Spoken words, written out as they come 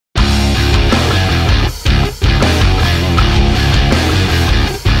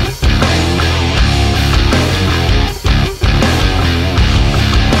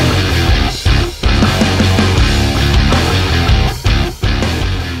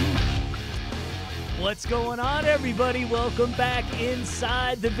What's going on, everybody? Welcome back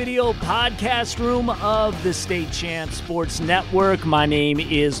inside the video podcast room of the State Champs Sports Network. My name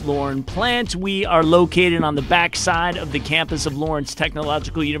is Lauren Plant. We are located on the backside of the campus of Lawrence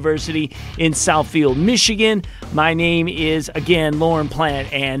Technological University in Southfield, Michigan. My name is, again, Lauren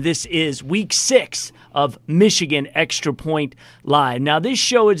Plant, and this is week 6 of Michigan Extra Point Live. Now, this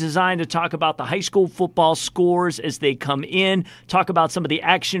show is designed to talk about the high school football scores as they come in, talk about some of the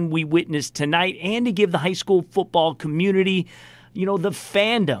action we witnessed tonight, and to give the high school football community, the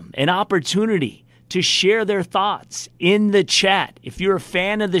fandom, an opportunity to share their thoughts in the chat. If you're a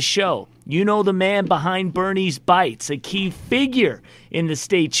fan of the show, you know the man behind Bernie's Bites, a key figure in the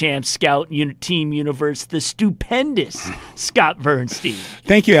State Champs Scout Team universe, the stupendous Scott Bernstein.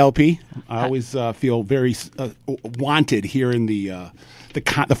 Thank you, LP. I always feel very wanted here in the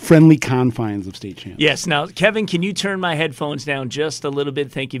friendly confines of State Champs. Yes. Now, Kevin, can you turn my headphones down just a little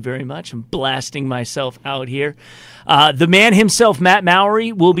bit? Thank you very much. I'm blasting myself out here. The man himself, Matt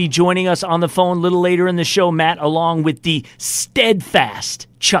Mowry, will be joining us on the phone a little later in the show. Matt, along with the steadfast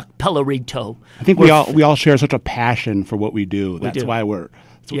Chuck Pellerito. I think we all share such a passion for what we do. That's why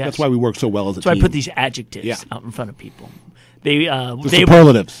that's why we work so well as a team. That's why I put these adjectives out in front of people. The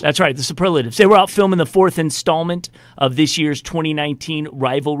superlatives. That's right, the superlatives. They were out filming the 4th installment of this year's 2019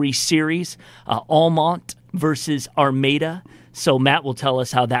 rivalry series, Almont versus Armada. So Matt will tell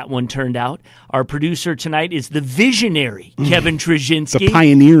us how that one turned out. Our producer tonight is the visionary Kevin Trzynski. The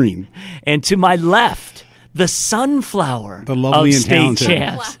pioneering. And to my left, the sunflower the lovely of and State talented.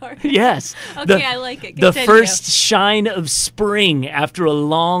 Champs. Yes. Okay, I like it. The first shine of spring after a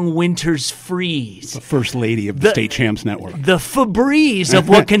long winter's freeze. The first lady of the State Champs Network. The Febreze of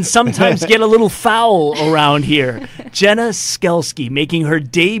what can sometimes get a little foul around here. Jenna Skelsky making her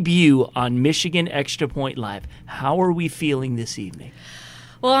debut on Michigan Extra Point Live. How are we feeling this evening?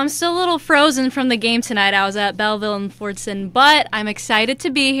 Well, I'm still a little frozen from the game tonight. I was at Belleville and Fordson, but I'm excited to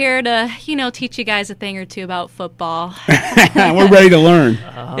be here to, teach you guys a thing or two about football. We're ready to learn.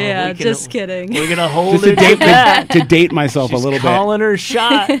 Just kidding. We're going to hold it to date myself a little bit. Calling her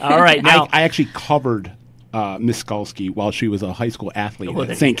shot. All right. Now, I actually covered Miss Skalski while she was a high school athlete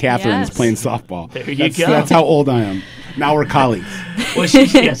at St. Catherine's playing softball. There you go. That's how old I am. Now we're colleagues. Well,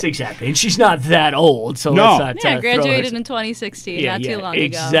 yes, exactly. And she's not that old. So no. Let's not graduated in 2016, not too long ago.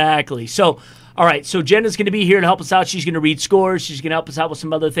 Exactly. So, all right, so Jenna's going to be here to help us out. She's going to read scores. She's going to help us out with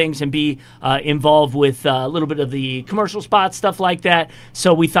some other things and be involved with a little bit of the commercial spots, stuff like that.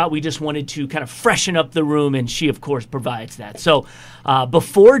 So we thought we just wanted to kind of freshen up the room, and she, of course, provides that. So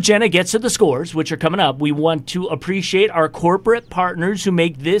before Jenna gets to the scores, which are coming up, we want to appreciate our corporate partners who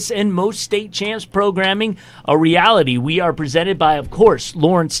make this and most State Champs programming a reality. We are presented by, of course,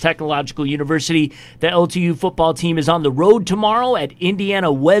 Lawrence Technological University. The LTU football team is on the road tomorrow at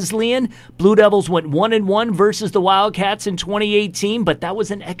Indiana Wesleyan. Blue Devils went 1-1 versus the Wildcats in 2018, but that was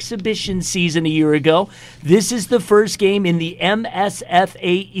an exhibition season a year ago. This is the first game in the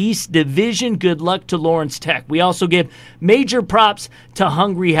MSFA East Division. Good luck to Lawrence Tech. We also give major props to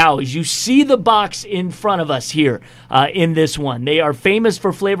Hungry Howie's. You see the box in front of us here in this one. They are famous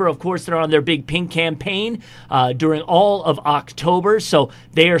for flavor. Of course, they're on their big pink campaign during all of October, so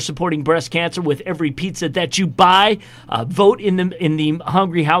they are supporting breast cancer with every pizza that you buy. Vote in the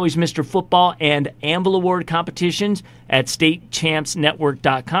Hungry Howie's Mr. Football and Anvil Award competitions at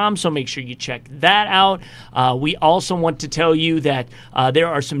statechampsnetwork.com, so make sure you check that out. We also want to tell you that there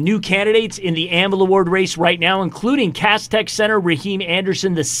are some new candidates in the Anvil Award race right now, including Cass Tech center Raheem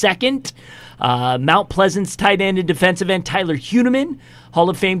Anderson II, Mount Pleasant's tight end and defensive end Tyler Huneman. Hall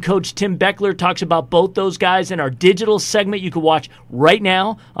of Fame coach Tim Beckler talks about both those guys in our digital segment you can watch right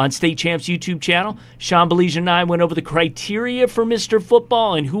now on State Champs YouTube channel. Sean Belize and I went over the criteria for Mr.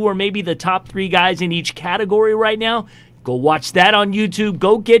 Football and who are maybe the top 3 guys in each category right now. Go watch that on YouTube.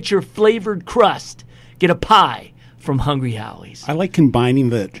 Go get your flavored crust. Get a pie from Hungry Howie's. I like combining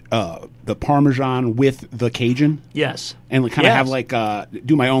the Parmesan with the Cajun. Yes. And kind of have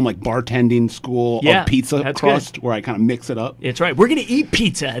do my own bartending school of pizza crust where I kind of mix it up. That's right. We're going to eat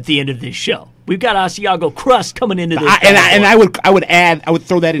pizza at the end of this show. We've got Asiago crust coming into this. I would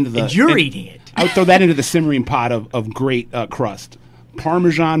throw that into the. And you're eating it. I would throw that into the simmering pot of great crust.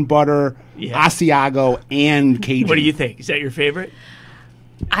 Parmesan, butter, Asiago, and Cajun. What do you think? Is that your favorite?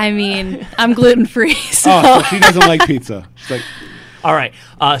 I mean, I'm gluten-free, so. So she doesn't like pizza. She's like, all right.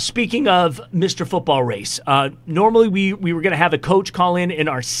 Speaking of Mr. Football race, normally we were going to have a coach call in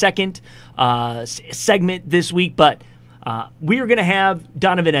our second segment this week, but We are going to have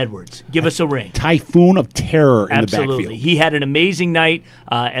Donovan Edwards give us a ring. Typhoon of terror in Absolutely. the backfield. He had an amazing night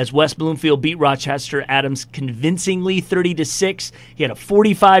as West Bloomfield beat Rochester Adams convincingly 30-6. He had a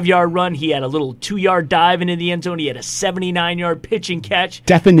 45-yard run. He had a little 2-yard dive into the end zone. He had a 79-yard pitch and catch.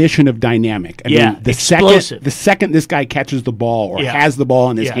 Definition of dynamic. I mean, explosive. the second this guy catches the ball or Yeah. has the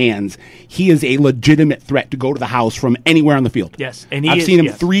ball in his hands, he is a legitimate threat to go to the house from anywhere on the field. Yes, and I've seen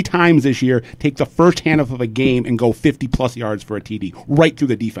him 3 times this year take the first handoff of a game and go 50-plus yards for a TD right through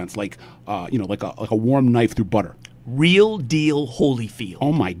the defense, like a warm knife through butter. Real deal Holyfield.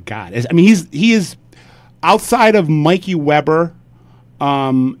 Oh my God! I mean, he is outside of Mikey Weber,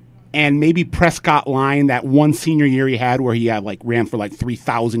 and maybe Prescott Line, that one senior year he had where he had ran for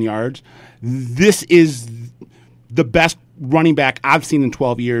 3,000 yards. This is the best running back I've seen in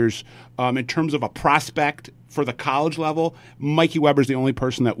 12 years in terms of a prospect for the college level. Mikey Weber's the only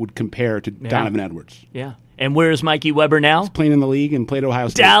person that would compare to Donovan Edwards. Yeah. And where is Mikey Weber now? Playing in the league and played at Ohio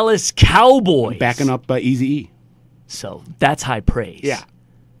State. Dallas Cowboys. Backing up Eazy-E. So that's high praise. Yeah.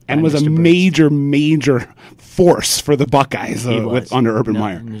 And was Mr. a Burns. major force for the Buckeyes under Urban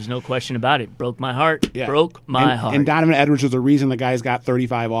Meyer. There's no question about it. Broke my heart. Yeah. Broke my heart. And Donovan Edwards, there's a reason the guy's got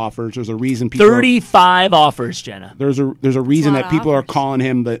 35 offers. There's a reason people 35 offers, Jenna. There's a reason that people are calling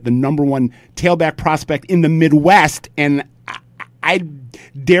him the number one tailback prospect in the Midwest. And I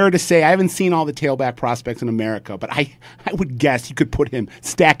dare to say, I haven't seen all the tailback prospects in America, but I would guess you could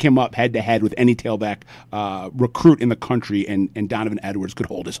stack him up head to head with any tailback recruit in the country, and Donovan Edwards could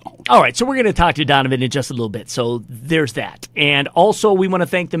hold his own. All right, so we're going to talk to Donovan in just a little bit. So there's that. And also, we want to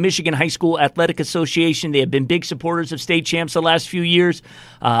thank the Michigan High School Athletic Association. They have been big supporters of State Champs the last few years.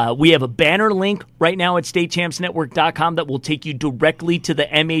 We have a banner link right now at statechampsnetwork.com that will take you directly to the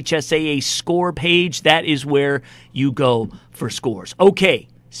MHSAA score page. That is where you go for scores. Okay,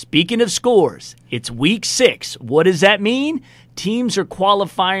 speaking of scores, it's week 6. What does that mean? Teams are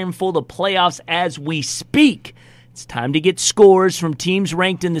qualifying for the playoffs as we speak. It's time to get scores from teams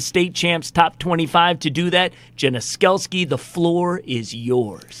ranked in the State Champs Top 25. To do that, Jenna Skelski, the floor is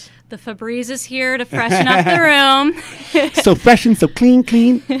yours. The Febreze is here to freshen up the room. So fresh and so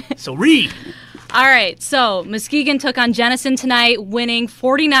clean. So read. All right, so Muskegon took on Jenison tonight, winning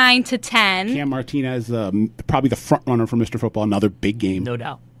 49-10. Cam Martinez, probably the front runner for Mr. Football, another big game. No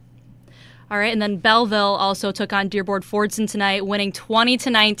doubt. All right, and then Belleville also took on Dearborn Fordson tonight, winning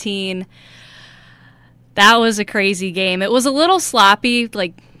 20-19. That was a crazy game. It was a little sloppy,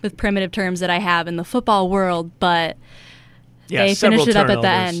 with primitive terms that I have in the football world, but they finished it up at the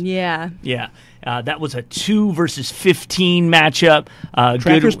end. Yeah. That was a 2 versus 15 matchup.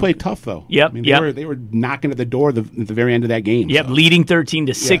 Trackers played tough, though. Yep. They were knocking at the door at the very end of that game. Yep, so. Leading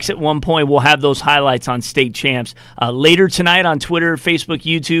 13-6 at one point. We'll have those highlights on State Champs later tonight on Twitter, Facebook,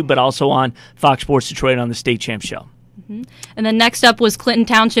 YouTube, but also on Fox Sports Detroit on the State Champs show. Mm-hmm. And then next up was Clinton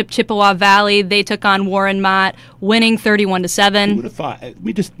Township, Chippewa Valley. They took on Warren Mott, winning 31-7. Who would have thought? Let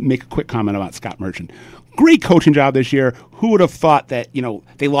me just make a quick comment about Scott Merchant. Great coaching job this year. Who would have thought that,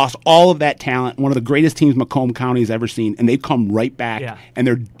 they lost all of that talent, one of the greatest teams Macomb County has ever seen, and they've come right back, and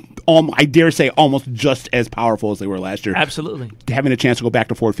they're, I dare say, almost just as powerful as they were last year. Absolutely. Having a chance to go back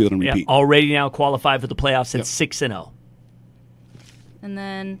to Ford Field and repeat. Already now qualified for the playoffs at 6-0. And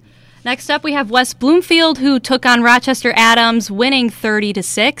then next up we have West Bloomfield, who took on Rochester Adams, winning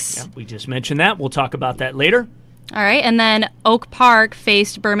 30-6. Yep, we just mentioned that. We'll talk about that later. All right, and then Oak Park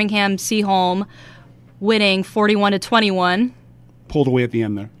faced Birmingham Seaholm, winning 41-21. Pulled away at the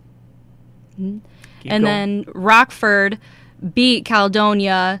end there. Mm-hmm. And then Rockford beat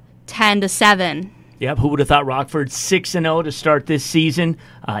Caledonia 10-7. Yep, who would have thought Rockford 6-0 to start this season?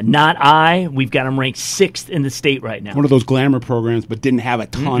 Not I. We've got them ranked 6th in the state right now. One of those glamour programs, but didn't have a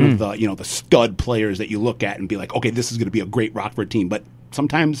ton of the stud players that you look at and be like, okay, this is going to be a great Rockford team. But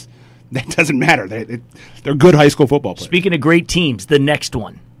sometimes that doesn't matter. They're good high school football players. Speaking of great teams, the next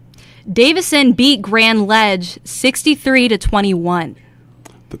one. Davison beat Grand Ledge 63-21.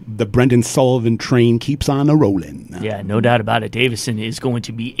 The Brendan Sullivan train keeps on a-rolling. Yeah, no doubt about it. Davison is going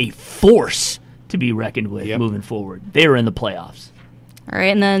to be a force to be reckoned with moving forward. They are in the playoffs. All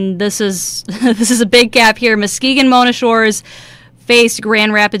right, and then this is a big gap here. Muskegon Mona Shores faced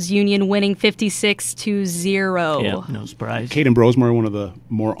Grand Rapids Union, winning 56-0. Yeah, no surprise. Caden Brosmer, one of the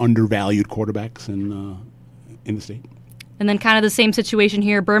more undervalued quarterbacks in the state. And then kind of the same situation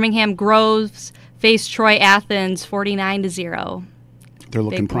here. Birmingham Groves faced Troy Athens 49-0. They're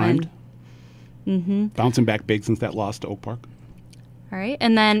looking primed. Mm-hmm. Bouncing back big since that loss to Oak Park. All right.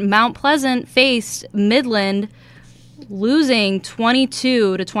 And then Mount Pleasant faced Midland, losing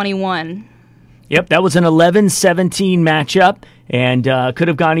 22-21. Yep, that was an 11-17 matchup, and could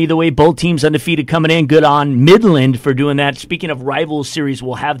have gone either way. Both teams undefeated coming in. Good on Midland for doing that. Speaking of rival series,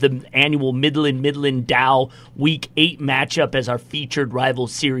 we'll have the annual Midland Dow Week 8 matchup as our featured rival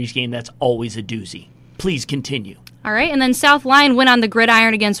series game. That's always a doozy. Please continue. All right, and then South Lyon went on the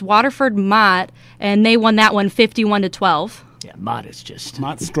gridiron against Waterford Mott, and they won that one 51-12. Yeah, Mott is just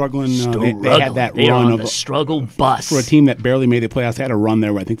Mott's struggling. struggle. They had that They are run on of the struggle bus. for a team that barely made the playoffs. They had a run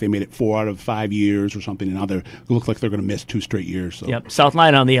there where I think they made it 4 out of 5 years or something, and now it looks like they're going to miss 2 straight years. So. Yep, South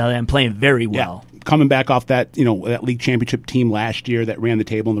Lyon on the other end playing very Yeah, well. coming back off that that league championship team last year that ran the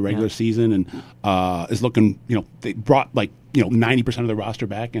table in the regular season and is looking. They brought 90% of the roster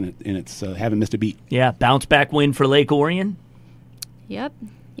back, and it's haven't missed a beat. Yeah, bounce back win for Lake Orion. Yep.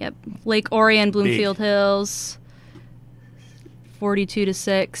 Lake Orion, Bloomfield Hills,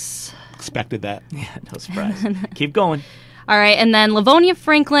 42-6. Expected that. Yeah, no surprise. Keep going. All right, and then Livonia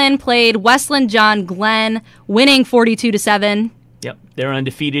Franklin played Westland John Glenn, winning 42-7. Yep, they're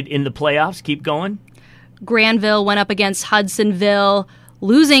undefeated in the playoffs. Keep going. Granville went up against Hudsonville,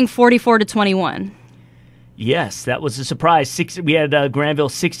 losing 44-21. Yes, that was a surprise. We had Granville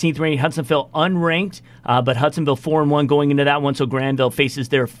 16th ranked, Hudsonville unranked, but Hudsonville 4-1 going into that one. So Granville faces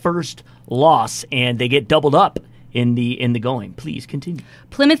their first loss, and they get doubled up in the going. Please continue.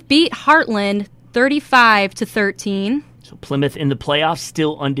 Plymouth beat Heartland 35-13. So Plymouth in the playoffs,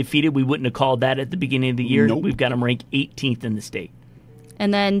 still undefeated. We wouldn't have called that at the beginning of the year. Nope. We've got them ranked 18th in the state.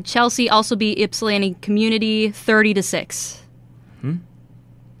 And then Chelsea also beat Ypsilanti Community 30-6.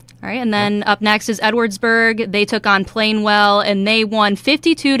 All right, and then up next is Edwardsburg. They took on Plainwell, and they won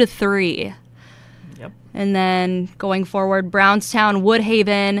 52-3. Yep. And then going forward, Brownstown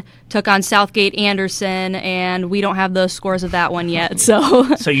Woodhaven took on Southgate Anderson, and we don't have the scores of that one yet.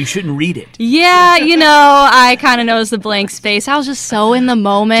 So, So you shouldn't read it. yeah, I kind of noticed the blank space. I was just so in the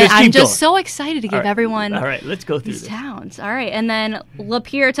moment. Just keep I'm just going. so excited to give everyone All right, let's go through these this. towns. All right, and then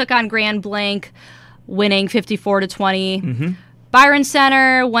Lapeer took on Grand Blanc, winning 54-20. Mm-hmm. Byron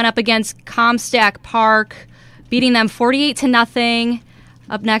Center went up against Comstock Park, beating them 48-0.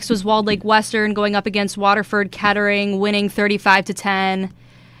 Up next was Walled Lake Western going up against Waterford Kettering, winning 35-10.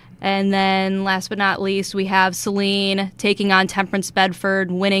 And then last but not least, we have Saline taking on Temperance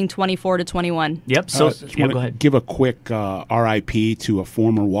Bedford, winning 24-21. Yep. So Just yeah, wanna go ahead. Give a quick RIP to a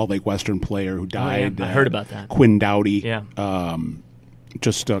former Walled Lake Western player who died. I heard about that. Quinn Dowdy. Yeah.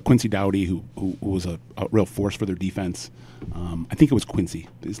 Quincy Dowdy, who was a real force for their defense. I think it was Quincy.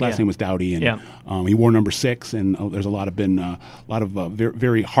 His last Yeah. name was Dowdy, and Yeah. he wore number 6. And there's a lot of very,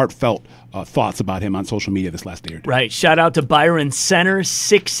 very heartfelt thoughts about him on social media this last day or two. Right. Shout out to Byron Center,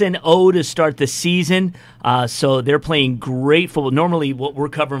 6-0 to start the season. So they're playing great football. Normally, what we're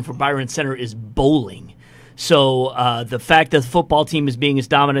covering for Byron Center is bowling. So the fact that the football team is being as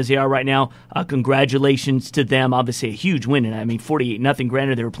dominant as they are right now, congratulations to them. Obviously, a huge win. And 48-0.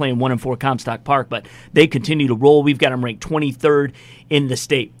 Granted, they were playing 1-4 Comstock Park, but they continue to roll. We've got them ranked 23rd in the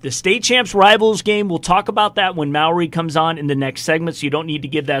state. The state champs rivals game, we'll talk about that when Mallory comes on in the next segment, so you don't need to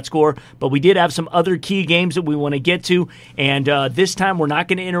give that score. But we did have some other key games that we want to get to, and this time we're not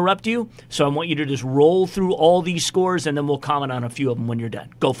going to interrupt you, so I want you to just roll through all these scores, and then we'll comment on a few of them when you're done.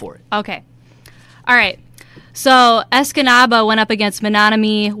 Go for it. Okay. All right. So Escanaba went up against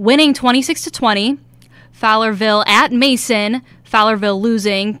Menominee, winning 26-20. Fowlerville at Mason, Fowlerville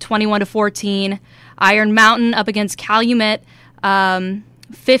losing 21-14. Iron Mountain up against Calumet,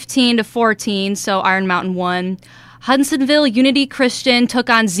 15-14. So Iron Mountain won. Hudsonville Unity Christian took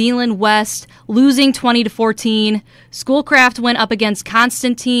on Zeeland West, losing 20-14. Schoolcraft went up against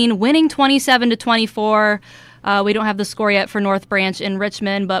Constantine, winning 27-24. We don't have the score yet for North Branch in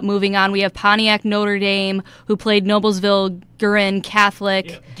Richmond, but moving on, we have Pontiac Notre Dame, who played Noblesville Guerin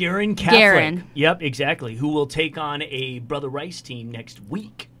Catholic. Guerin Catholic. Guerin. Yep, exactly. Who will take on a Brother Rice team next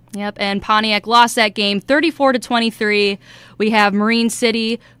week. Yep, and Pontiac lost that game 34-23. We have Marine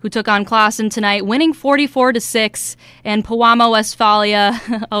City, who took on Clausen tonight, winning 44-6. And Pewamo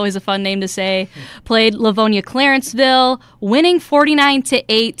Westphalia, always a fun name to say, played Livonia Clarenceville, winning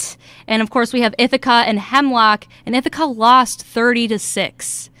 49-8. And of course, we have Ithaca and Hemlock, and Ithaca lost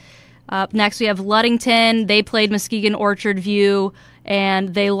 30-6. Up next, we have Ludington. They played Muskegon Orchard View,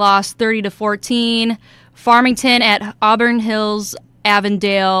 and they lost 30-14. Farmington at Auburn Hills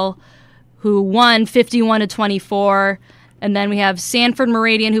Avondale, who won 51-24. And then we have Sanford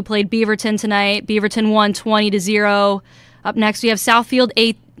Meridian, who played Beaverton tonight. Beaverton won 20-0. Up next, we have Southfield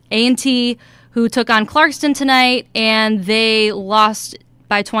A&T, who took on Clarkston tonight, and they lost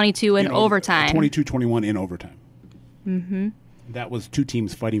by 22 in overtime. 22-21 in overtime. Mm-hmm. That was 2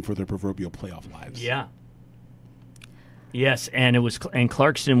 teams fighting for their proverbial playoff lives. Yeah. Yes, and it was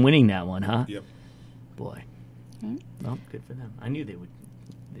Clarkston winning that one, huh? Yep. boy. Well, good for them. I knew they would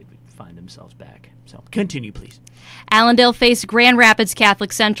find themselves back. So continue, please. Allendale faced Grand Rapids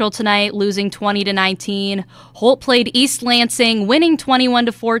Catholic Central tonight, losing 20-19. Holt played East Lansing, winning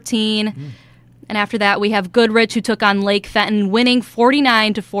 21-14. And after that, we have Goodrich, who took on Lake Fenton, winning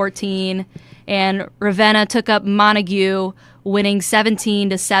 49-14. And Ravenna took up Montague, winning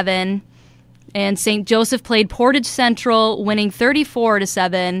 17-7. And St. Joseph played Portage Central, winning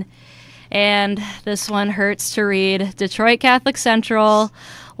 34-7. And this one hurts to read. Detroit Catholic Central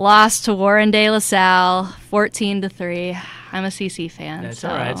lost to Warren De La Salle, 14-3. I'm a CC fan. That's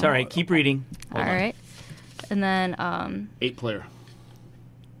all right. It's all right. Keep reading. All right. And then 8-player.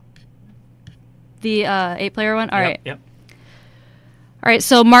 The 8-player one? All right. Yep. All right,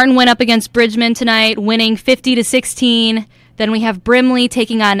 so Martin went up against Bridgman tonight, winning 50-16. Then we have Brimley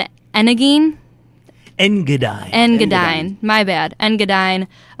taking on Engadine. My bad. Engadine.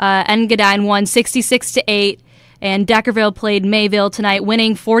 Engadine won 66-8, and Deckerville played Mayville tonight,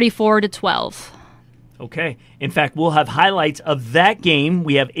 winning 44-12. Okay. In fact, we'll have highlights of that game.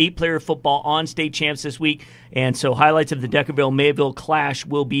 We have 8-player football on State Champs this week, and so highlights of the Deckerville-Mayville clash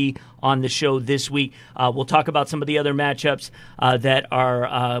will be on the show this week. We'll talk about some of the other matchups that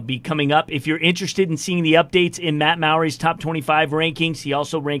are be coming up. If you're interested in seeing the updates in Matt Mowry's top 25 rankings, he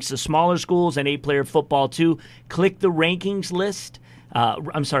also ranks the smaller schools and 8-player football too. Click the rankings list.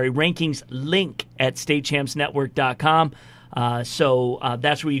 Rankings link at statechampsnetwork.com. So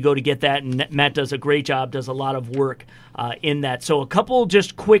that's where you go to get that, and Matt does a great job, does a lot of work in that. So a couple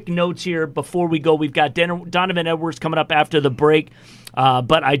just quick notes here before we go. We've got Donovan Edwards coming up after the break,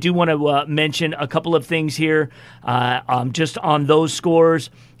 but I do want to mention a couple of things here just on those scores.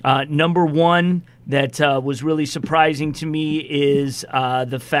 Number one that was really surprising to me is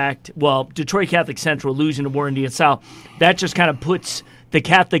the fact, Detroit Catholic Central losing to Warren De La Salle, that just kind of puts the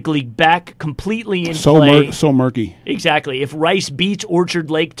Catholic League back completely in play. So murky. Exactly. If Rice beats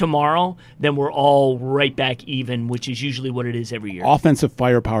Orchard Lake tomorrow, then we're all right back even, which is usually what it is every year. Offensive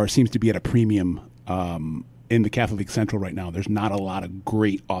firepower seems to be at a premium in the Catholic Central right now. There's not a lot of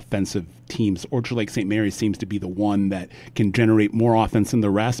great offensive teams. Orchard Lake St. Mary's seems to be the one that can generate more offense than the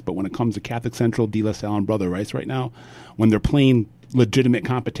rest, but when it comes to Catholic Central, De La Salle, and Brother Rice right now, when they're playing legitimate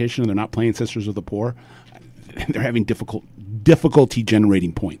competition and they're not playing Sisters of the Poor, they're having difficulty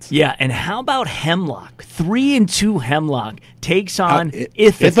generating points. Yeah, and how about Hemlock? 3-2 Hemlock takes on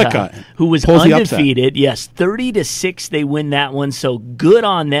Ithaca, who was undefeated. Yes, 30-6 they win that one, so good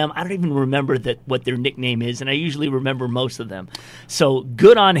on them. I don't even remember what their nickname is, and I usually remember most of them. So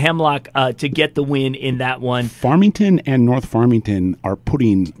good on Hemlock to get the win in that one. Farmington and North Farmington are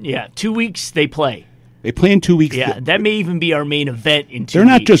putting... Yeah, 2 weeks they play. They play in 2 weeks. Yeah, that may even be our main event in 2 weeks. They're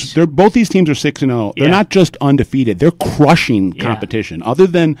not just. Both these teams are 6-0. They're not just undefeated. They're crushing competition. Other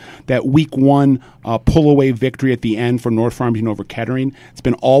than that week one pull away victory at the end for North Farmington over Kettering, it's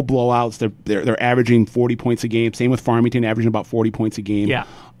been all blowouts. They're averaging 40 points a game. Same with Farmington, averaging about 40 points a game. Yeah.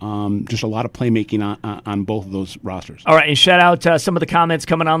 Just a lot of playmaking on both of those rosters. All right, and shout out to some of the comments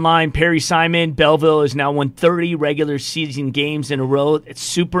coming online. Perry Simon, Belleville has now won 30 regular season games in a row. It's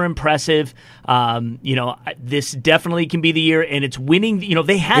super impressive. This definitely can be the year, and it's winning.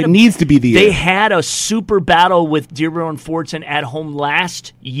 It needs to be the year. They had a super battle with Dearborn Fordson at home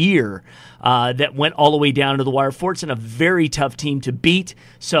last year. That went all the way down to the wire. Fordson, a very tough team to beat.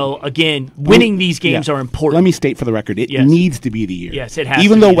 So, again, winning these games are important. Let me state for the record, it needs to be the year. Yes, it has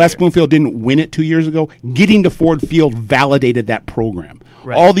Even to though be West Bloomfield didn't win it 2 years ago, getting to Ford Field validated that program.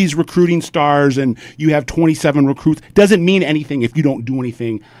 Right. All these recruiting stars and you have 27 recruits doesn't mean anything if you don't do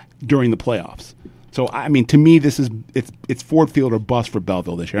anything during the playoffs. So, I mean, to me, it's Ford Field or bust for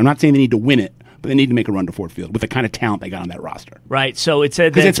Belleville this year. I'm not saying they need to win it, but they need to make a run to Ford Field with the kind of talent they got on that roster. Right. So it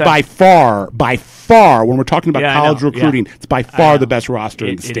said that it's by far, when we're talking about college recruiting, it's by far the best roster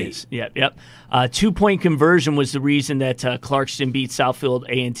in the state. It is. Yep. 2-point conversion was the reason that Clarkston beat Southfield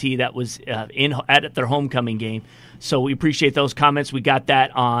A&T. That was at their homecoming game. So we appreciate those comments. We got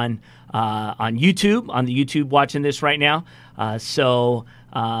that on YouTube, on the YouTube watching this right now.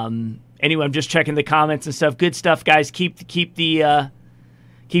 Anyway, I'm just checking the comments and stuff. Good stuff, guys. Keep the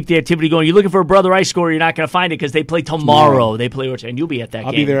activity going. You're looking for a Brother Rice score, you're not going to find it because they play tomorrow. They play Orchard, and you'll be at that game.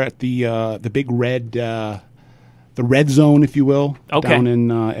 I'll be there at the big red, the red zone, if you will, down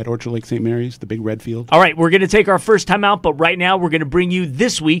in at Orchard Lake St. Mary's, the big red field. All right, we're going to take our first time out, but right now we're going to bring you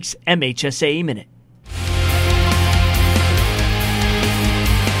this week's MHSA Minute.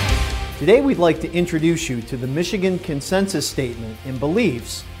 Today we'd like to introduce you to the Michigan Consensus Statement and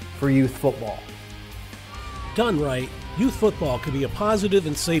Beliefs for Youth Football. Done right, youth football can be a positive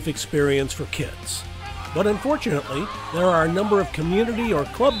and safe experience for kids. But unfortunately, there are a number of community or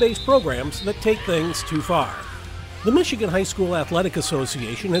club-based programs that take things too far. The Michigan High School Athletic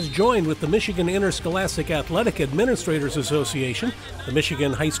Association has joined with the Michigan Interscholastic Athletic Administrators Association, the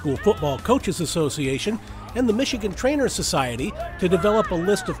Michigan High School Football Coaches Association, and the Michigan Trainers Society to develop a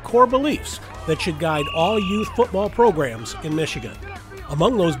list of core beliefs that should guide all youth football programs in Michigan.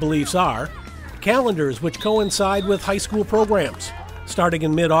 Among those beliefs are calendars which coincide with high school programs, starting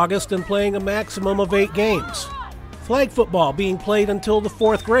in mid-August and playing a maximum of 8 games, flag football being played until the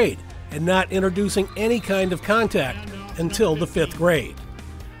 4th grade, and not introducing any kind of contact until the 5th grade.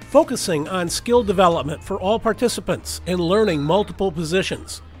 Focusing on skill development for all participants and learning multiple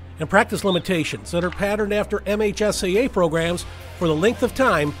positions, and practice limitations that are patterned after MHSAA programs for the length of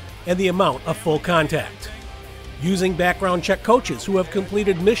time and the amount of full contact. Using background check coaches who have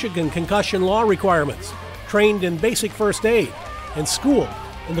completed Michigan concussion law requirements, trained in basic first aid, and schooled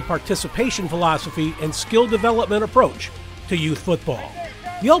in the participation philosophy and skill development approach to youth football.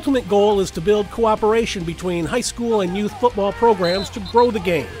 The ultimate goal is to build cooperation between high school and youth football programs to grow the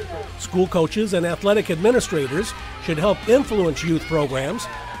game. School coaches and athletic administrators should help influence youth programs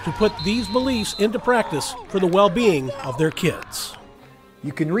to put these beliefs into practice for the well-being of their kids.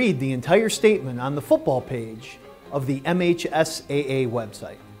 You can read the entire statement on the football page of the MHSAA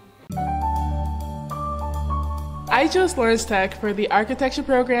website. I chose Lawrence Tech for the architecture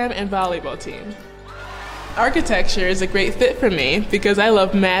program and volleyball team. Architecture is a great fit for me because I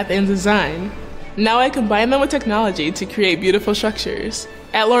love math and design. Now I combine them with technology to create beautiful structures.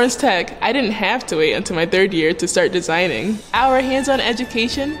 At Lawrence Tech, I didn't have to wait until my 3rd year to start designing. Our hands-on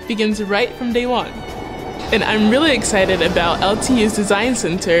education begins right from day one. And I'm really excited about LTU's Design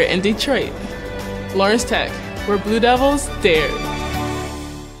Center in Detroit. Lawrence Tech, where Blue Devils dare.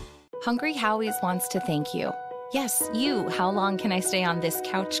 Hungry Howie's wants to thank you. Yes, you, how long can I stay on this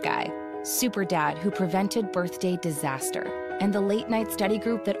couch guy? Super Dad who prevented birthday disaster, and the late night study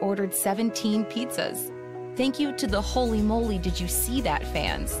group that ordered 17 pizzas. Thank you to the Holy Moly Did You See That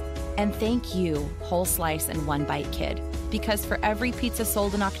fans. And thank you, Whole Slice and One Bite Kid, because for every pizza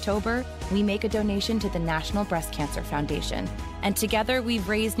sold in October, we make a donation to the National Breast Cancer Foundation. And together we've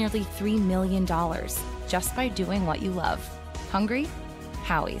raised nearly $3 million just by doing what you love. Hungry?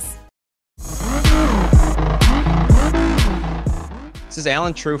 Howie's. This is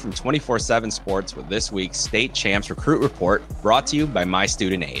Alan True from 24/7 Sports with this week's State Champs Recruit Report, brought to you by My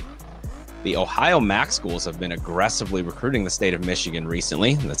Student Aid. The Ohio MAC schools have been aggressively recruiting the state of Michigan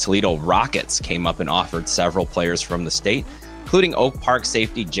recently. The Toledo Rockets came up and offered several players from the state, including Oak Park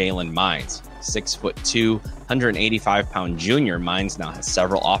safety Jalen Mines. 6'2", 185-pound junior Mines now has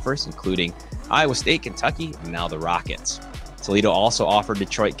several offers, including Iowa State, Kentucky, and now the Rockets. Toledo also offered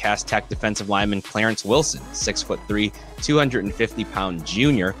Detroit Cass Tech defensive lineman Clarence Wilson, 6'3", 250-pound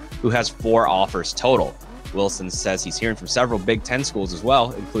junior, who has 4 offers total. Wilson says he's hearing from several Big Ten schools as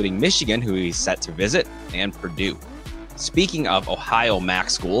well, including Michigan, who he's set to visit, and Purdue. Speaking of Ohio MAC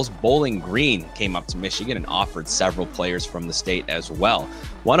schools, Bowling Green came up to Michigan and offered several players from the state as well.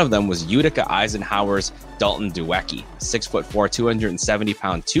 One of them was Utica Eisenhower's Dalton Duecki, 6'4",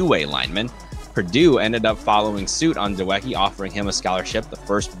 270-pound two-way lineman. Purdue ended up following suit on Duecki, offering him a scholarship, the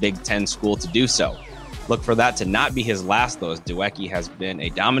first Big Ten school to do so. Look for that to not be his last, though, as Duecki has been a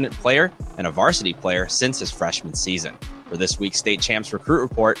dominant player and a varsity player since his freshman season. For this week's State Champs Recruit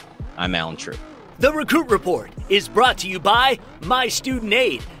Report, I'm Alan True. The Recruit Report is brought to you by My Student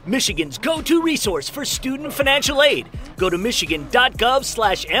Aid, Michigan's go-to resource for student financial aid. Go to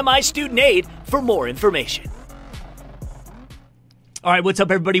michigan.gov/MIStudentAid for more information. All right, what's up,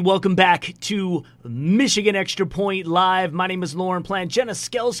 everybody? Welcome back to Michigan Extra Point Live. My name is Lauren Plant. Jenna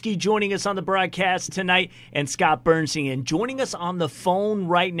Skelski joining us on the broadcast tonight, and Scott Bernstein. And joining us on the phone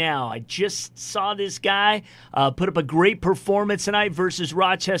right now, I just saw this guy put up a great performance tonight versus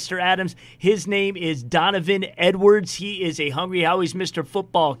Rochester Adams. His name is Donovan Edwards. He is a Hungry Howie's Mr.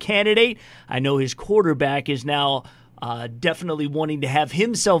 Football candidate. I know his quarterback is now definitely wanting to have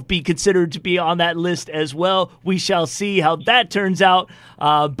himself be considered to be on that list as well. We shall see how that turns out.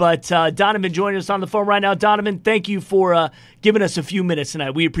 But Donovan joining us on the phone right now. Donovan, thank you for giving us a few minutes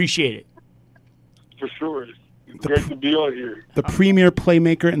tonight. We appreciate it. For sure. It's great to be on here. The premier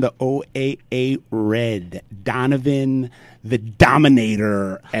playmaker in the OAA Red, Donovan the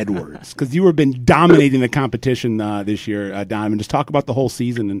Dominator Edwards. Because you have been dominating the competition this year, Donovan. Just talk about the whole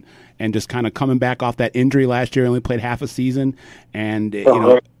season and just kind of coming back off that injury last year. Only played half a season, and you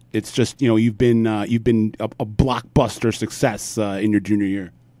know it's just you've been a blockbuster success in your junior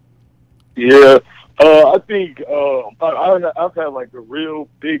year. Yeah, I think I've had like a real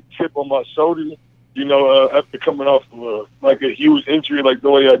big chip on my shoulder. After coming off of a huge injury like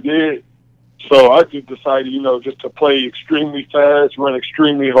the way I did. So I just decided, just to play extremely fast, run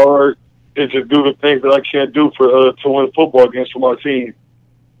extremely hard, and just do the things that I can't do to win football games for my team.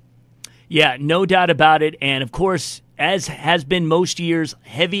 Yeah, no doubt about it. And, of course, as has been most years,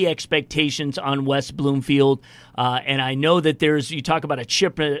 heavy expectations on West Bloomfield. And I know that you talk about a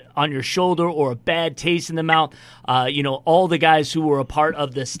chip on your shoulder or a bad taste in the mouth. All the guys who were a part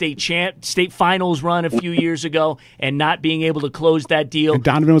of the state finals run a few years ago and not being able to close that deal. And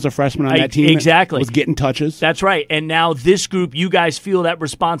Donovan was a freshman on that team. Exactly. Was getting touches. That's right. And now this group, you guys feel that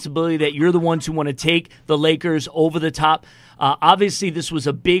responsibility that you're the ones who want to take the Lakers over the top. Obviously, this was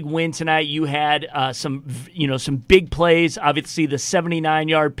a big win tonight. You had some big plays. Obviously, the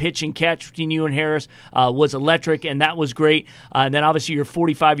 79-yard pitch and catch between you and Harris was electric, and that was great. And then, obviously, your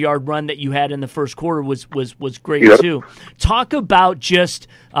 45-yard run that you had in the first quarter was great too. Talk about just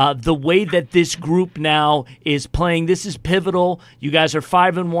the way that this group now is playing. This is pivotal. You guys are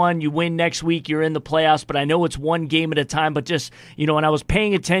 5-1. You win next week. You're in the playoffs. But I know it's one game at a time. But just when I was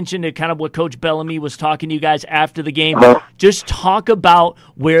paying attention to kind of what Coach Bellamy was talking to you guys after the game. Just talk about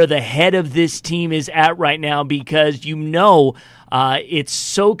where the head of this team is at right now, because it's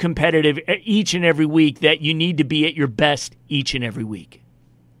so competitive each and every week that you need to be at your best each and every week.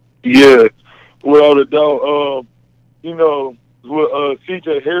 Yeah, without a doubt. With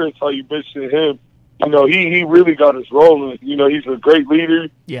C.J. Harris, how you mentioned him, he really got us rolling. He's a great leader.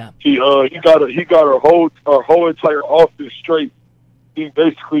 Yeah, he got our whole entire offense straight. He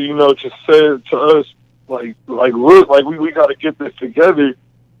basically, just said to us, look, we got to get this together.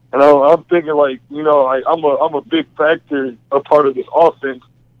 And I'm thinking, I'm a big factor, a part of this offense.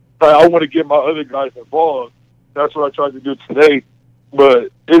 I want to get my other guys involved. That's what I tried to do today.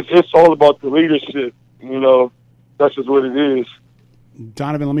 But it's all about the leadership. That's just what it is.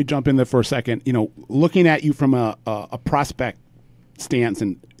 Donovan, let me jump in there for a second. Looking at you from a prospect stance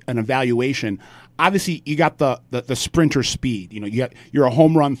and an evaluation, obviously you got the sprinter speed. You're a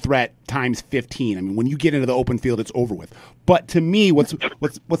home run threat times 15. I mean, when you get into the open field, it's over with. But to me, what's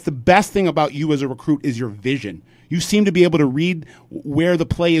the best thing about you as a recruit is your vision. You seem to be able to read where the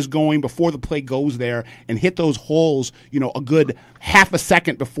play is going before the play goes there and hit those holes, a good half a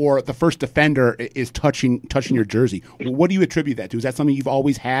second before the first defender is touching your jersey. What do you attribute that to? Is that something you've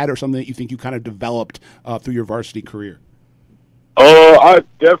always had or something that you think you kind of developed through your varsity career? I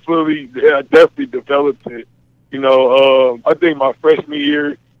definitely developed it. I think my freshman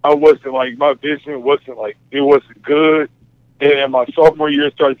year, my vision wasn't good. And my sophomore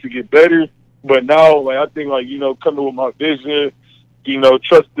year started to get better. But now, I think, coming with my vision,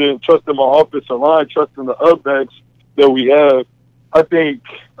 trusting my offensive line, trusting the up-backs that we have, I think,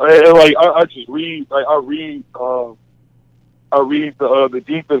 I just read, I read the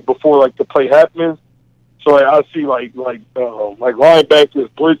defense before, the play happens. So I see linebackers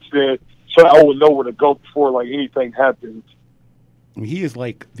blitzing, so I will know where to go before anything happens. He is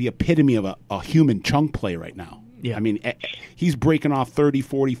the epitome of a human chunk play right now. Yeah. I mean, he's breaking off 30,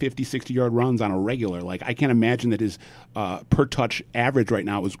 40, 50, 60-yard runs on a regular. I can't imagine that his per-touch average right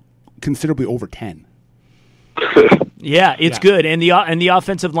now is considerably over 10. Yeah, it's good, and the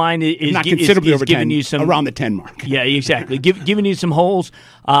offensive line is not considerably over giving 10, you some around the 10 mark. Yeah, exactly, giving you some holes.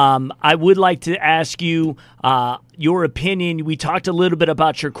 I would like to ask you your opinion. We talked a little bit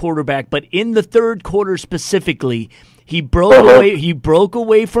about your quarterback, but in the third quarter specifically, he broke away. He broke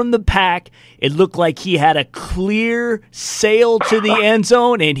away from the pack. It looked like he had a clear sail to the end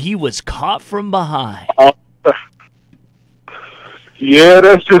zone, and he was caught from behind. Yeah,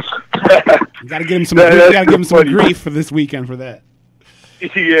 that's just. You got to give him some. You got to give him some grief for this weekend for that.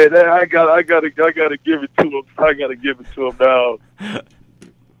 Yeah, I gotta give it to him. I gotta give it to him now.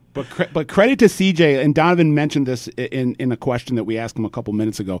 But credit to CJ, and Donovan mentioned this in a question that we asked him a couple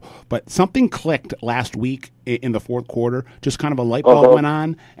minutes ago, but something clicked last week in the fourth quarter. Just kind of a light bulb went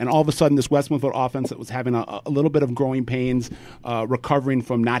on, and all of a sudden this West Bloomfield offense that was having a little bit of growing pains, recovering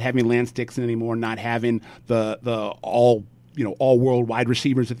from not having Lance Dixon anymore, not having the all world wide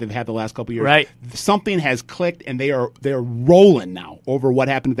receivers that they've had the last couple of years. Right. Something has clicked, and they're rolling now over what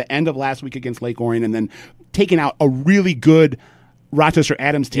happened at the end of last week against Lake Orion, and then taking out a really good Rochester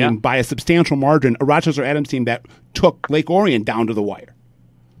Adams team by a substantial margin, a Rochester Adams team that took Lake Orion down to the wire.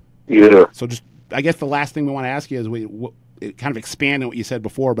 Yeah. So I guess the last thing we want to ask you is kind of expand on what you said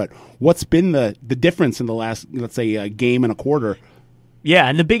before, but what's been the difference in the last, let's say, game and a quarter? Yeah,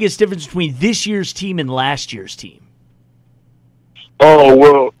 and the biggest difference between this year's team and last year's team.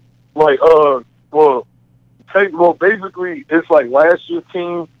 Oh, basically, it's last year's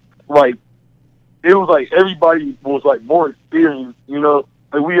team, it was everybody was more experienced,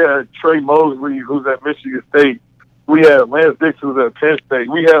 we had Trey Mosley, who's at Michigan State, We had Lance Dixon at Penn State.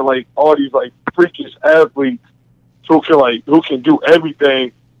 We had like all these like freakish athletes who can do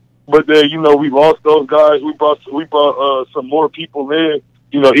everything. But then, you know, we lost those guys. We brought some more people in.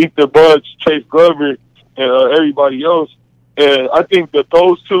 You know, Ethan Bunch, Chase Glover, and everybody else. And I think that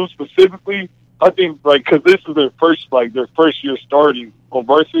those two specifically, I think like because this is their first year starting on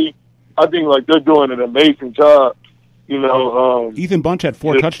varsity. I think like they're doing an amazing job. You know, Ethan Bunch had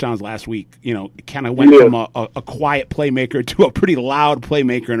 4 touchdowns last week. You know, kind of went from a quiet playmaker to a pretty loud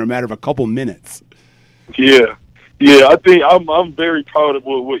playmaker in a matter of a couple minutes. Yeah. I think I'm very proud of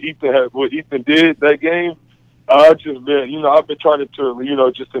what Ethan did that game. I've been trying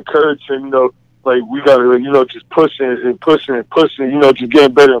to just encourage him. You know, like we got to just pushing. You know, just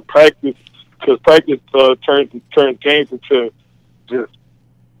getting better in practice because practice turns games into just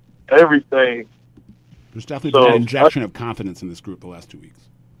everything. There's definitely been an injection of confidence in this group the last 2 weeks.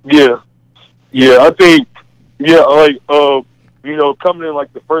 Yeah, I think, you know, coming in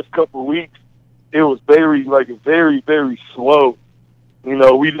like the first couple of weeks, it was very, very slow. You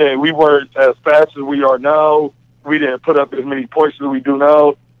know, we weren't as fast as we are now. We didn't put up as many points as we do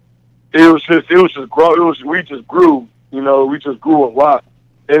now. We just grew. You know, we just grew a lot,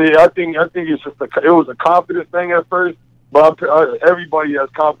 and I think it's just it was a confidence thing at first, but everybody has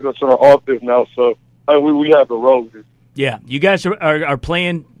confidence in our offense now, so. We have the road. Yeah, you guys are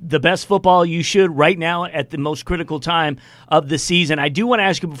playing the best football you should right now at the most critical time of the season. I do want to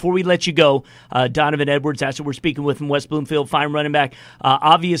ask you before we let you go, Donovan Edwards, that's what we're speaking with from West Bloomfield, fine running back.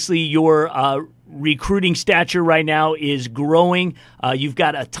 Obviously, your recruiting stature right now is growing. You've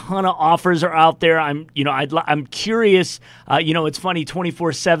got a ton of offers are out there. I'm curious. It's funny.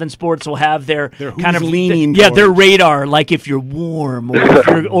 24/7 Sports will have their kind of leaning. Their radar, like if you're warm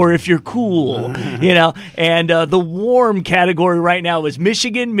or if you're cool. You know, and the warm category right now is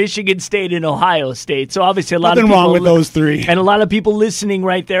Michigan, Michigan State, and Ohio State. So obviously, nothing wrong with those three. And a lot of people listening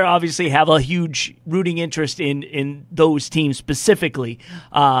right there obviously have a huge rooting interest in those teams specifically.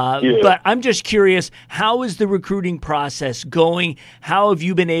 But I'm just curious. How is the recruiting process going? How have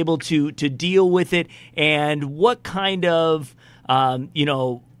you been able to deal with it? And what kind of,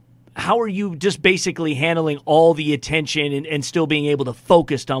 how are you just basically handling all the attention and still being able to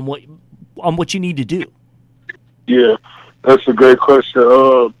focus on what you need to do? Yeah, that's a great question.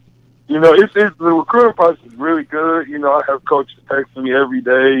 The recruiting process is really good. You know, I have coaches texting me every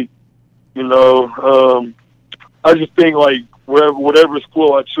day. You know, I just think like whatever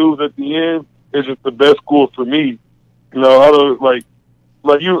school I choose at the end, is just the best school for me. You know, I don't like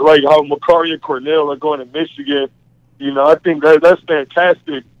how Macari and Cornell are going to Michigan. You know, I think that's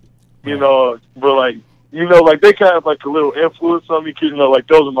fantastic. You know, but they kind of have like a little influence on me. 'Cause, you know, like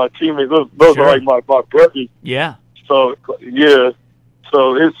those are my teammates. Those are like my brothers. Yeah. So yeah.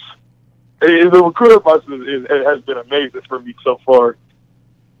 So the recruiting process has been amazing for me so far.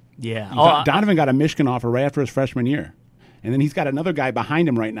 Yeah. Donovan got a Michigan offer right after his freshman year. And then he's got another guy behind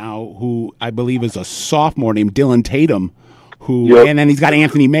him right now who I believe is a sophomore named Dylan Tatum. And then he's got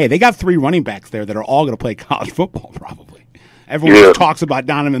Anthony May. They got 3 running backs there that are all going to play college football probably. Everyone talks about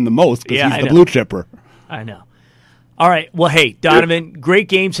Donovan the most because he's the blue chipper. I know. All right. Well, hey, Donovan, great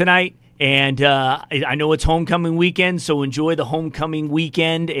game tonight. And I know it's homecoming weekend, so enjoy the homecoming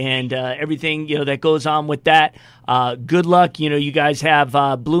weekend and everything that goes on with that. Good luck. You guys have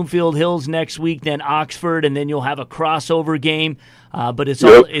Bloomfield Hills next week, then Oxford, and then you'll have a crossover game. But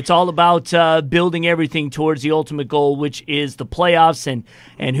it's all about building everything towards the ultimate goal, which is the playoffs.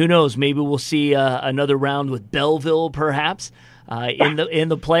 And who knows, maybe we'll see another round with Belleville, perhaps. In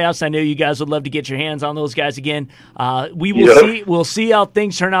the playoffs. I know you guys would love to get your hands on those guys again. We will see. We'll see how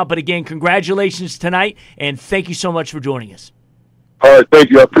things turn out. But again, congratulations tonight, and thank you so much for joining us. All right, thank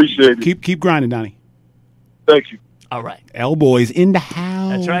you. I appreciate it. Keep grinding, Donnie. Thank you. All right. L-Boys in the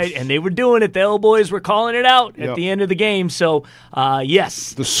house. That's right, and they were doing it. The L-Boys were calling it out at the end of the game. So,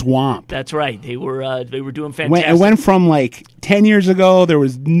 yes. The Swamp. That's right. They were doing fantastic. It went from like 10 years ago, there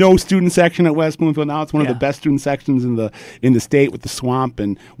was no student section at West Bloomfield. Now it's one of the best student sections in the state with the Swamp,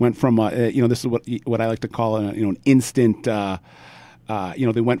 and went from this is what I like to call an instant.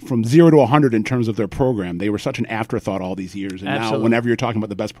 They went from 0 to 100 in terms of their program. They were such an afterthought all these years. And now whenever you're talking about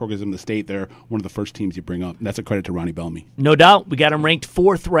the best programs in the state, they're one of the first teams you bring up. And that's a credit to Ronnie Bellamy. No doubt. We got them ranked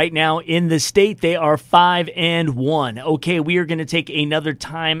 4th right now in the state. They are 5-1. Okay, we are going to take another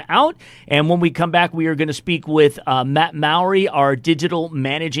time out. And when we come back, we are going to speak with Matt Mowry, our digital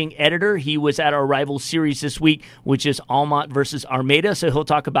managing editor. He was at our rival series this week, which is Almont versus Armada. So he'll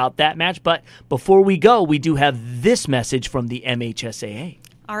talk about that match. But before we go, we do have this message from the MHSAA.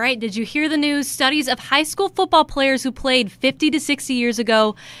 All right, did you hear the news? Studies of high school football players who played 50 to 60 years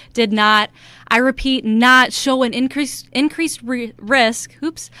ago did not I repeat, not show an increased risk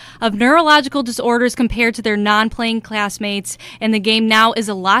of neurological disorders compared to their non-playing classmates, and the game now is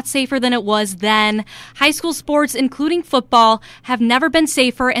a lot safer than it was then. High school sports, including football, have never been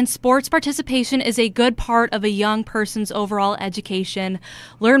safer, and sports participation is a good part of a young person's overall education.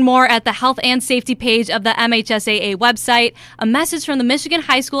 Learn more at the Health and Safety page of the MHSAA website. A message from the Michigan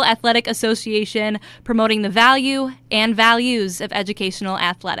High School Athletic Association, promoting the value and values of educational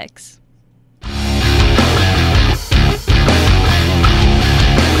athletics.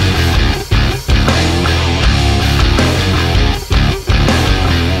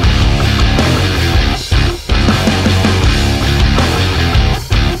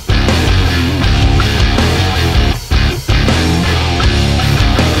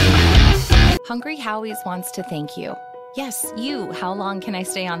 Hungry Howie's wants to thank you. Yes, you, how long can I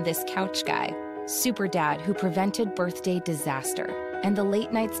stay on this couch guy? Super dad who prevented birthday disaster. And the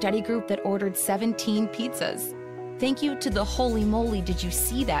late night study group that ordered 17 pizzas. Thank you to the Holy Moly Did You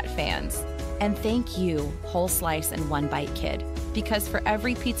See That fans. And thank you, Whole Slice and One Bite Kid. Because for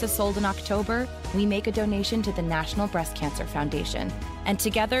every pizza sold in October, we make a donation to the National Breast Cancer Foundation. And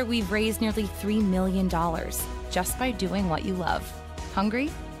together we've raised nearly $3 million just by doing what you love. Hungry?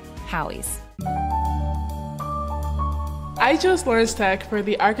 Howie's. I chose Lawrence Tech for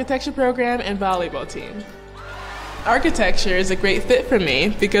the architecture program and volleyball team. Architecture is a great fit for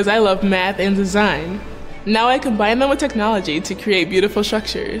me because I love math and design. Now I combine them with technology to create beautiful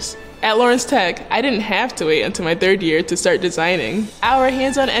structures. At Lawrence Tech, I didn't have to wait until my third year to start designing. Our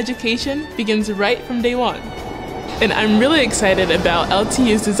hands-on education begins right from day one. And I'm really excited about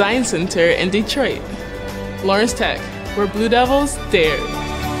LTU's Design Center in Detroit. Lawrence Tech, where Blue Devils dare.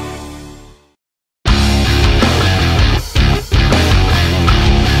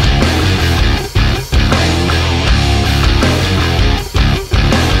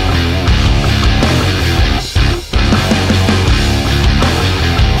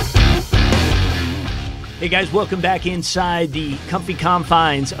 Hey guys, welcome back inside the comfy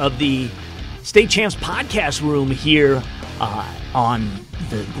confines of the State Champs podcast room here on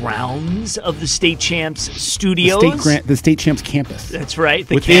the grounds of the State Champs studios. The State Champs campus. That's right.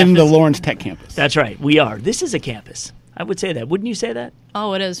 Within the Lawrence Tech campus. That's right. We are. This is a campus. I would say that. Wouldn't you say that?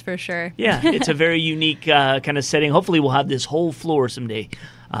 Oh, it is for sure. Yeah, it's a very unique kind of setting. Hopefully we'll have this whole floor someday.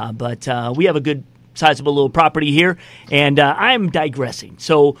 But we have a good sizable little property here, and I'm digressing.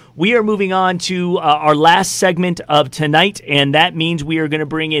 So we are moving on to our last segment of tonight, and that means we are going to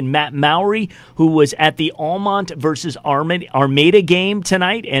bring in Matt Mowry, who was at the Almont versus Armada game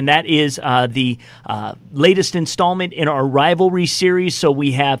tonight, and that is the latest installment in our rivalry series. So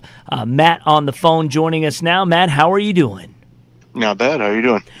we have Matt on the phone joining us now. Matt, how are you doing? Not bad. How are you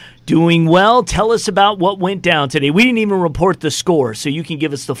doing? Doing well. Tell us about what went down today. We didn't even report the score, so you can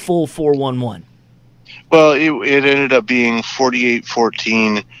give us the full 4-1-1. Well, it ended up being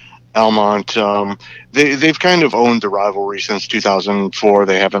 48-14 Almont. They've kind of owned the rivalry since 2004.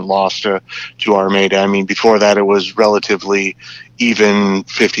 They haven't lost to Armada. I mean, before that, it was relatively even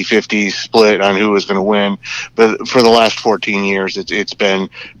 50-50 split on who was going to win. But for the last 14 years, it's been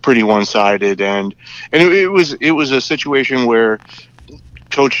pretty one-sided. And it was a situation where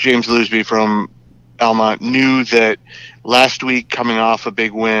Coach James Lusby from Almont knew that last week, coming off a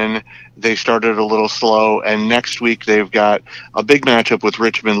big win, they started a little slow, and next week they've got a big matchup with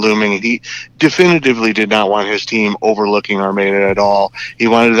Richmond looming, and he definitively did not want his team overlooking Armada at all. He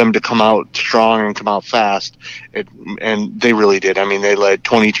wanted them to come out strong and come out fast, and they really did. I mean, they led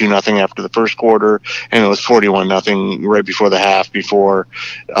 22-0 after the first quarter, and it was 41-0 right before the half, before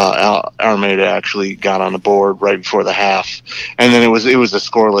Armada actually got on the board right before the half. And then it was a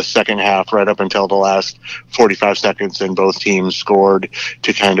scoreless second half right up until the last 45 seconds, and both teams scored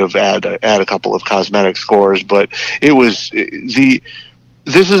to kind of add a couple of cosmetic scores. But this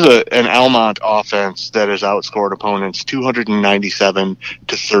is an Almont offense that has outscored opponents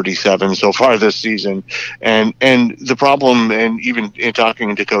 297-37 so far this season. And the problem, and even in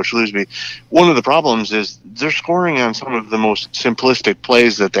talking to Coach Lusby, one of the problems is they're scoring on some of the most simplistic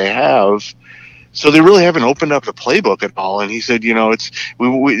plays that they have. So they really haven't opened up the playbook at all. And he said, they ran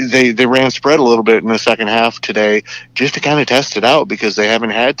spread a little bit in the second half today just to kind of test it out, because they haven't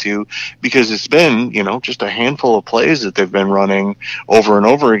had to, because it's been, just a handful of plays that they've been running over and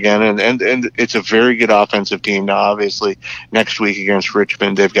over again. And it's a very good offensive team. Now, obviously, next week against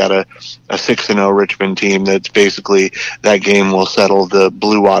Richmond, they've got a 6-0 Richmond team that's basically, that game will settle the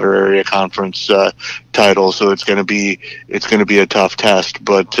Blue Water Area Conference title. So it's going to be a tough test,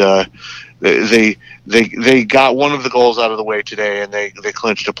 but they got one of the goals out of the way today, and they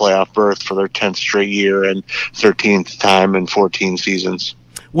clinched a playoff berth for their 10th straight year and 13th time in 14 seasons.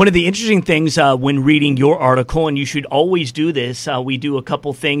 One of the interesting things when reading your article, and you should always do this, we do a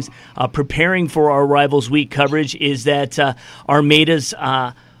couple things preparing for our Rivals Week coverage, is that Armada's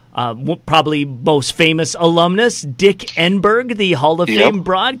probably most famous alumnus, Dick Enberg, the Hall of Fame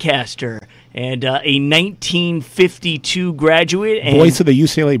broadcaster, and a 1952 graduate. And voice of the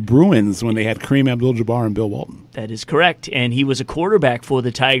UCLA Bruins when they had Kareem Abdul-Jabbar and Bill Walton. That is correct. And he was a quarterback for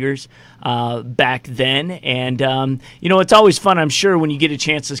the Tigers back then. And, it's always fun, I'm sure, when you get a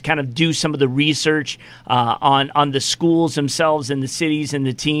chance to kind of do some of the research on the schools themselves and the cities and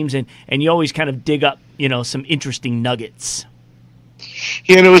the teams. And you always kind of dig up, some interesting nuggets.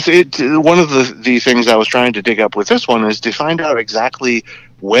 Yeah, and one of the things I was trying to dig up with this one is to find out exactly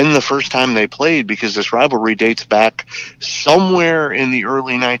when the first time they played, because this rivalry dates back somewhere in the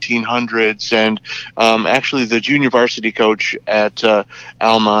early 1900s. And actually, the junior varsity coach at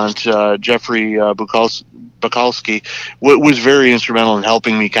Almont, Jeffrey Bukalski, was very instrumental in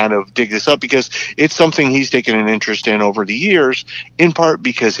helping me kind of dig this up, because it's something he's taken an interest in over the years, in part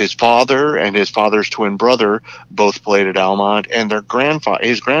because his father and his father's twin brother both played at Almont, and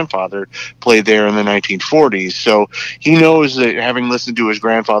his grandfather played there in the 1940s. So he knows that, having listened to his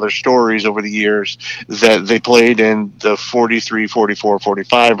grandfather's stories over the years, that they played in the 43, 44,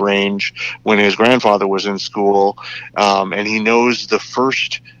 45 range when his grandfather was in school. And he knows the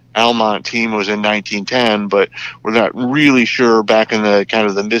first Almont team was in 1910, but we're not really sure back in the kind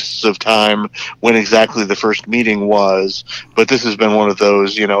of the mists of time when exactly the first meeting was. But this has been one of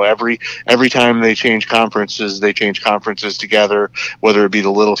those, every time they change conferences together, whether it be the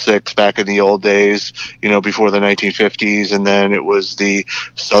Little Six back in the old days, before the 1950s, and then it was the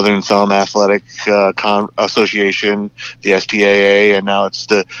Southern Thumb Athletic Association, the STAA, and now it's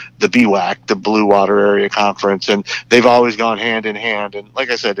the BWAC, the Blue Water Area Conference, and they've always gone hand in hand. And like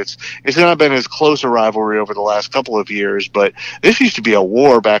I said, it's not been as close a rivalry over the last couple of years, but this used to be a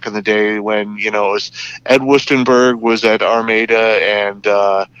war back in the day when, it was Ed Wustenberg was at Armada and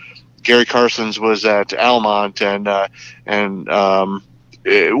Gary Carsons was at Almont, and one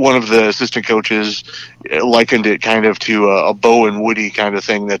of the assistant coaches likened it kind of to a Bo and Woody kind of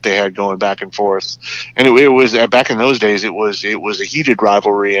thing that they had going back and forth. And it was back in those days, it was a heated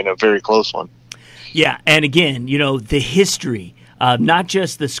rivalry and a very close one. Yeah, and again, the history. Not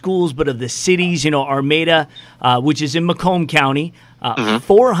just the schools, but of the cities. Armada, which is in Macomb County.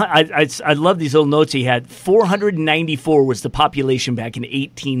 I love these little notes he had. 494 was the population back in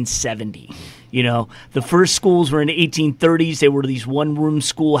 1870. The first schools were in the 1830s. They were these one-room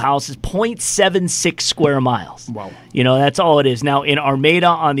schoolhouses, 0.76 square miles. Wow. That's all it is. Now, in Armada,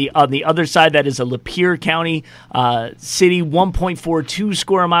 on the other side, that is a Lapeer County city, 1.42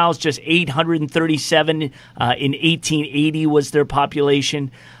 square miles, just 837 in 1880 was their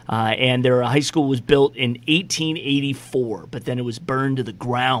population. And their high school was built in 1884, but then it was burned to the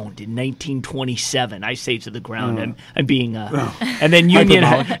ground in 1927. I say to the ground. I'm being, and then Union,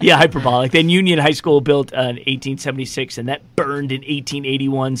 hyperbolic. Then Union High School built in 1876, and that burned in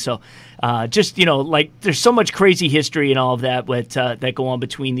 1881. So, there's so much crazy history and all of that that go on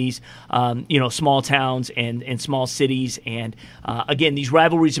between these, small towns and small cities. And again, these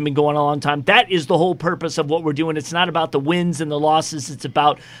rivalries have been going on a long time. That is the whole purpose of what we're doing. It's not about the wins and the losses. It's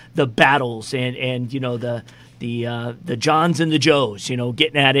about the battles and the Johns and the Joes,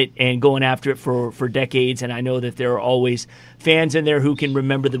 getting at it and going after it for decades. And I know that there are always fans in there who can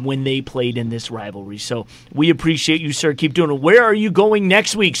remember when they played in this rivalry. So we appreciate you, sir. Keep doing it. Where are you going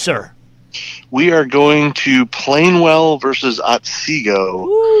next week, sir? We are going to Plainwell versus Otsego.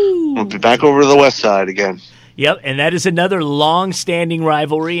 We'll be back over to the west side again. Yep, and that is another long-standing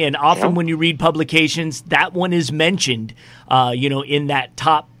rivalry, and often when you read publications, that one is mentioned, in that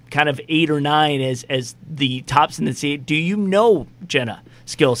top kind of 8 or 9 as the tops in the city. Do you know, Jenna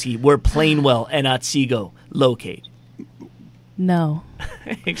Skilsky, where Plainwell and Otsego locate? No.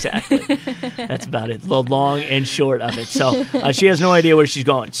 Exactly. That's about it. The long and short of it. So she has no idea where she's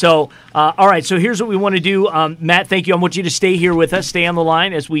going. So, all right. So here's what we want to do. Matt, thank you. I want you to stay here with us. Stay on the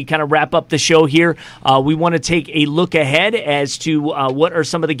line as we kind of wrap up the show here. We want to take a look ahead as to what are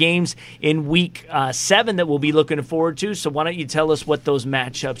some of the games in Week 7 that we'll be looking forward to. So why don't you tell us what those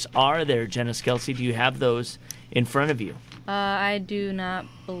matchups are there, Jenna Skelsey? Do you have those in front of you? I do not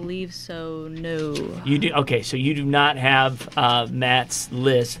believe so, no. You do? Okay, so you do not have Matt's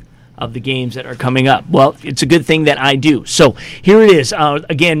list of the games that are coming up. Well, it's a good thing that I do. So here it is.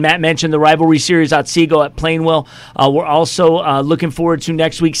 Again, Matt mentioned the rivalry series Otsego at Plainwell. We're also looking forward to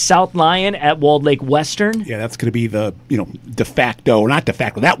next week South Lyon at Walled Lake Western. Yeah, that's going to be the de facto, or not de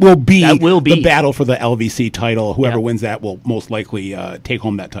facto. That will be the battle for the LVC title. Whoever wins that will most likely take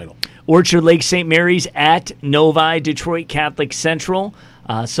home that title. Orchard Lake St. Mary's at Novi Detroit Catholic Central.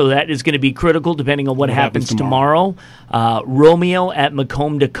 So that is going to be critical depending on what happens tomorrow. Romeo at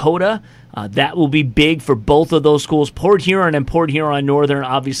Macomb, Dakota. That will be big for both of those schools. Port Huron and Port Huron Northern,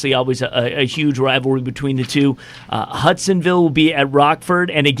 obviously always a huge rivalry between the two. Hudsonville will be at Rockford.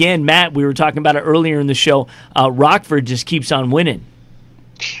 And again, Matt, we were talking about it earlier in the show. Rockford just keeps on winning.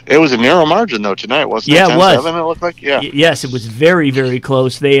 It was a narrow margin, though, tonight, wasn't it? Yeah, it was. 10-7, it looked like? Yeah. Yes, it was very, very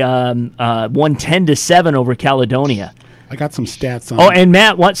close. They won 10-7 over Caledonia. I got some stats on. Oh, and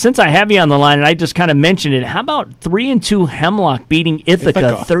Matt, since I have you on the line, and I just kind of mentioned it, how about 3-2 Hemlock beating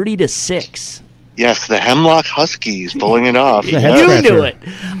Ithaca 30-6? Yes, the Hemlock Huskies pulling it off. You knew it.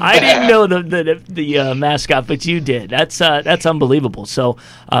 I didn't know the mascot, but you did. That's unbelievable. So,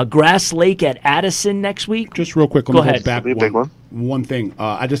 Grass Lake at Addison next week. Just real quick, Go ahead. Back one thing.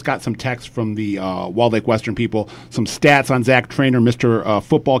 I just got some text from the Walled Lake Western people. Some stats on Zach Trainer, Mr.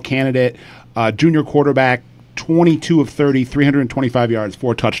 Football candidate, junior quarterback, 22 of 30, 325 yards,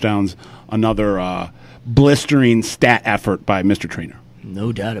 4 touchdowns. Another blistering stat effort by Mr. Trainer.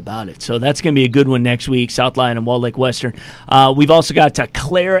 No doubt about it. So that's going to be a good one next week, South Lyon and Walled Lake Western. We've also got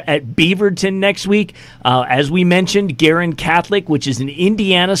Clare at Beaverton next week. As we mentioned, Guerin Catholic, which is an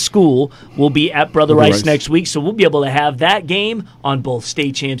Indiana school, will be at Brother Rice next week. So we'll be able to have that game on both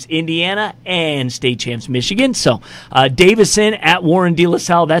State Champs Indiana and State Champs Michigan. So Davison at Warren De La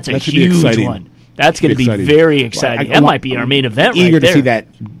Salle, that's a huge one. That's going to be very exciting. That might be our main event right there. Eager to see that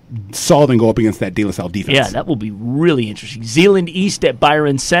Sullivan go up against that De La Salle defense. Yeah, that will be really interesting. Zeeland East at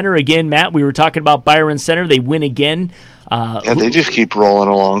Byron Center. Again, Matt, we were talking about Byron Center. They win again. They just keep rolling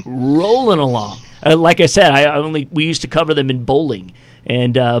along. Like I said, we used to cover them in bowling,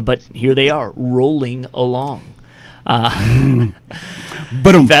 and but here they are, rolling along.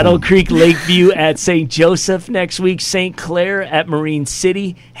 Battle Creek Lakeview at St. Joseph next week. St. Clair at Marine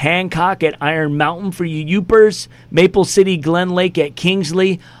City. Hancock at Iron Mountain for you Youpers. Maple City Glen Lake at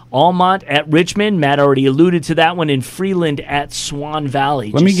Kingsley. Almont at Richmond. Matt already alluded to that one. In Freeland at Swan Valley.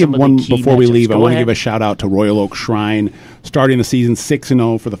 Let me give one before we leave. I want to give a shout out to Royal Oak Shrine, starting the season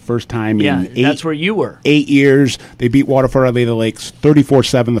 6-0 for the first time in that's where you were. 8 years. They beat Waterford Our Lady of the Lakes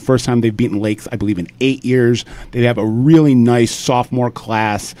 34-7. The first time they've beaten Lakes, I believe, in 8 years. They have a really nice sophomore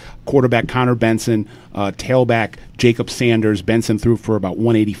class. Quarterback Connor Benson, tailback Jacob Sanders. Benson threw for about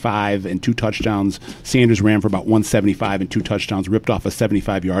 185 and 2 touchdowns. Sanders ran for about 175 and 2 touchdowns. Ripped off a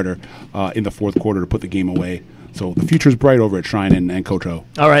 75-yarder in the fourth quarter to put the game away. So the future's bright over at Shrine and Coach O.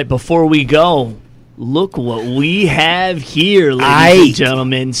 All right, before we go, look what we have here, ladies and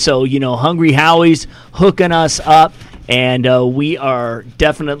gentlemen. So, Hungry Howie's hooking us up. And we are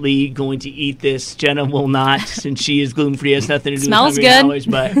definitely going to eat this. Jenna will not, since she is gluten-free. It has nothing to do with Hungry Howie's.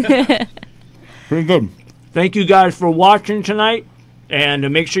 But pretty good. Thank you guys for watching tonight.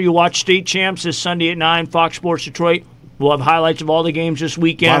 And make sure you watch State Champs this Sunday at 9, Fox Sports Detroit. We'll have highlights of all the games this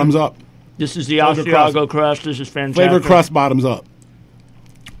weekend. Bottoms up. This is the Asiago crust. This is fantastic. Flavor crust, bottoms up.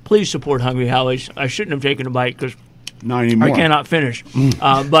 Please support Hungry Howie's. I shouldn't have taken a bite because not anymore. I cannot finish.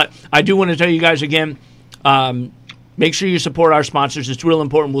 But I do want to tell you guys again, make sure you support our sponsors. It's real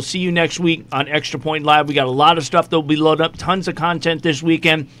important. We'll see you next week on Extra Point Live. We got a lot of stuff that will be loaded up, tons of content this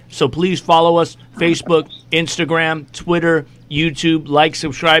weekend. So please follow us, Facebook, Instagram, Twitter, YouTube, like,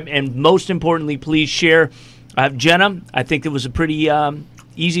 subscribe, and most importantly, please share. Jenna, I think it was a pretty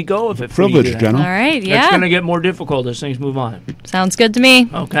easy go of it. Privilege, Jenna. All right, yeah. It's going to get more difficult as things move on. Sounds good to me.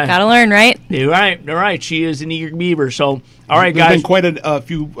 Okay. Got to learn, right? You're right. She is an eager beaver. So, all right, guys. There's been quite a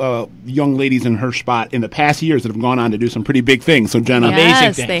few young ladies in her spot in the past years that have gone on to do some pretty big things. So, Jenna,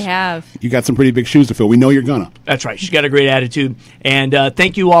 yes, they have. You got some pretty big shoes to fill. We know you're gonna. That's right. She's got a great attitude. And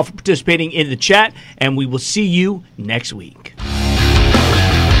thank you all for participating in the chat, and we will see you next week.